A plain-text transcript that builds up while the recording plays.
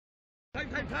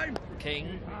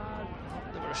King,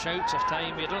 there were shouts of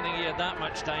time. I don't think he had that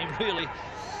much time really.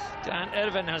 Grant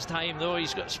Irvin has time though.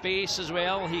 He's got space as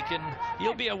well.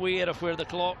 He'll be aware of where the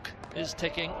clock is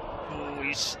ticking. Oh,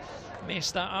 he's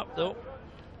messed that up though.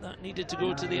 That needed to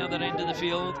go to the other end of the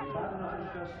field.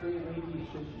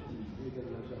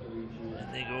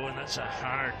 And they go, and that's a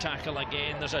hard tackle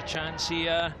again. There's a chance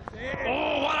here.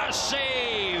 Oh, what a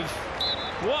save!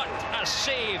 What a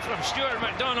save from Stuart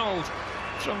MacDonald,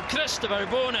 from Christopher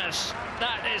Bonus.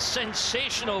 That is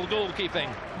sensational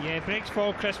goalkeeping. Yeah, breaks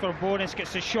forward, Christopher Bonus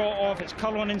gets the shot off. It's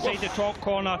curling inside the top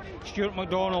corner. Stuart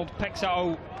MacDonald picks it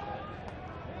out.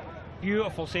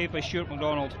 Beautiful save by Stuart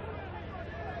MacDonald.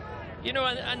 You know,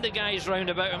 and the guys round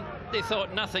about him, they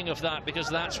thought nothing of that because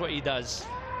that's what he does.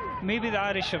 Maybe the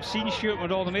Irish have seen Stuart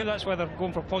MacDonald. Maybe that's why they're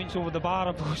going for points over the bar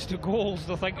opposed to goals.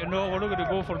 They're thinking, no, we're not going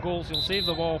to go for goals. He'll save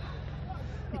the ball.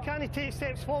 You can't take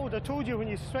steps forward. I told you when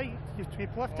you strike, you lift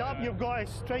it up, you've got to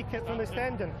strike it from the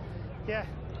standing. Yeah,